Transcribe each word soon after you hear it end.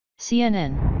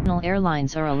CNN.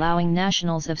 Airlines are allowing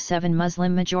nationals of 7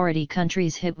 Muslim-majority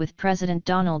countries hit with President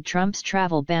Donald Trump's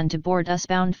travel ban to board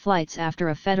US-bound flights after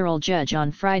a federal judge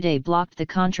on Friday blocked the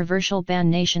controversial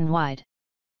ban nationwide.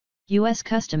 U.S.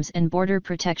 Customs and Border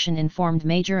Protection informed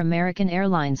major American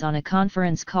airlines on a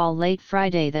conference call late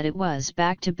Friday that it was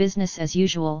back to business as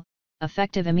usual,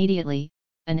 effective immediately,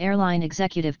 an airline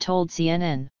executive told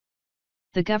CNN.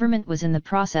 The government was in the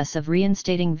process of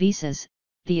reinstating visas,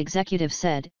 the executive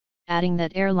said, adding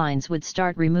that airlines would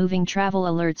start removing travel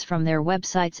alerts from their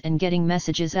websites and getting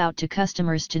messages out to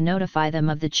customers to notify them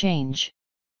of the change.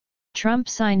 Trump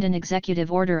signed an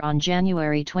executive order on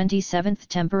January 27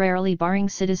 temporarily barring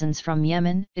citizens from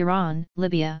Yemen, Iran,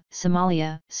 Libya,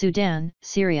 Somalia, Sudan,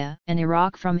 Syria, and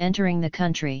Iraq from entering the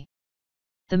country.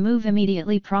 The move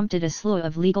immediately prompted a slew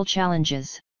of legal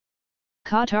challenges.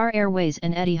 Qatar Airways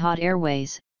and Etihad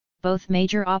Airways, both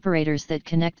major operators that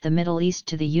connect the Middle East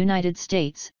to the United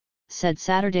States, said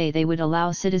Saturday they would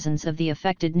allow citizens of the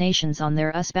affected nations on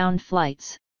their US-bound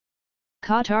flights.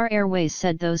 Qatar Airways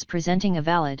said those presenting a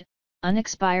valid,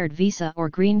 unexpired visa or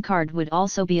green card would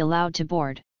also be allowed to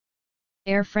board.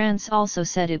 Air France also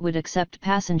said it would accept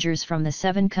passengers from the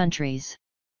 7 countries.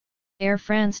 Air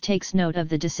France takes note of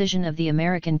the decision of the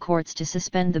American courts to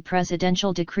suspend the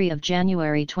presidential decree of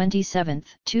January 27,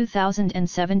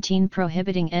 2017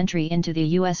 prohibiting entry into the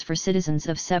U.S. for citizens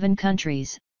of 7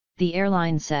 countries, the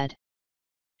airline said.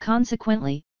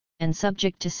 Consequently, and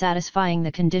subject to satisfying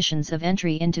the conditions of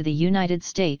entry into the United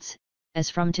States, as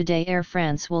from today Air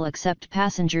France will accept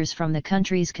passengers from the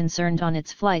countries concerned on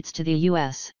its flights to the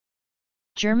U.S.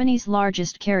 Germany's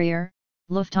largest carrier,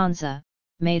 Lufthansa,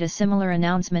 made a similar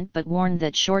announcement but warned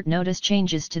that short-notice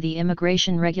changes to the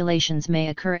immigration regulations may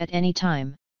occur at any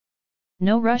time.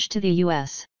 No rush to the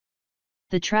U.S.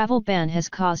 The travel ban has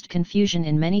caused confusion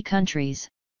in many countries,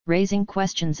 raising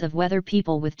questions of whether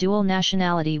people with dual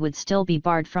nationality would still be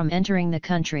barred from entering the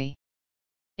country.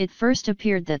 It first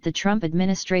appeared that the Trump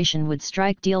administration would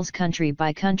strike deals country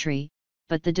by country,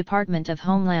 but the Department of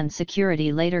Homeland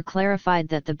Security later clarified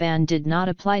that the ban did not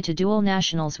apply to dual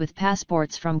nationals with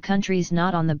passports from countries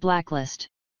not on the blacklist.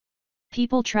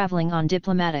 People traveling on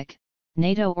diplomatic,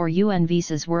 NATO or UN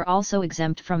visas were also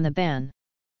exempt from the ban.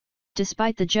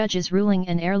 Despite the judge's ruling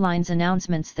and airlines'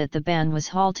 announcements that the ban was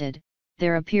halted,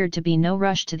 there appeared to be no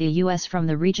rush to the U.S. from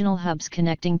the regional hubs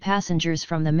connecting passengers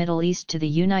from the Middle East to the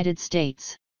United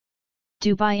States.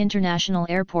 Dubai International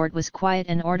Airport was quiet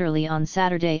and orderly on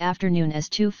Saturday afternoon as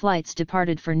 2 flights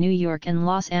departed for New York and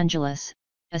Los Angeles,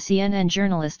 a CNN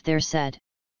journalist there said.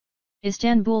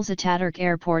 Istanbul's Ataturk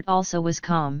Airport also was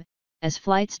calm, as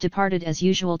flights departed as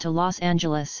usual to Los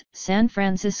Angeles, San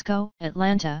Francisco,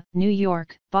 Atlanta, New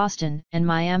York, Boston, and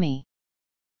Miami.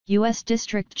 U.S.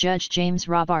 District Judge James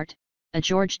Robart, a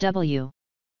George W.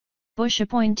 Bush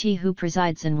appointee who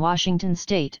presides in Washington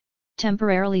state,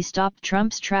 temporarily stopped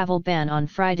Trump's travel ban on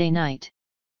Friday night.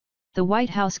 The White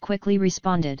House quickly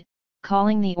responded,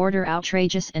 calling the order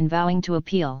outrageous and vowing to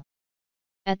appeal.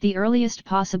 At the earliest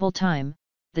possible time,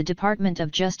 the Department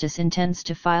of Justice intends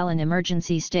to file an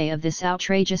emergency stay of this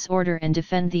outrageous order and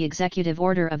defend the executive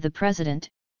order of the president,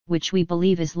 which we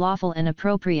believe is lawful and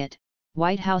appropriate,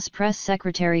 White House Press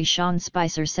Secretary Sean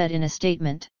Spicer said in a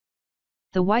statement.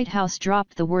 The White House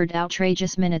dropped the word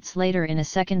outrageous minutes later in a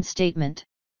second statement.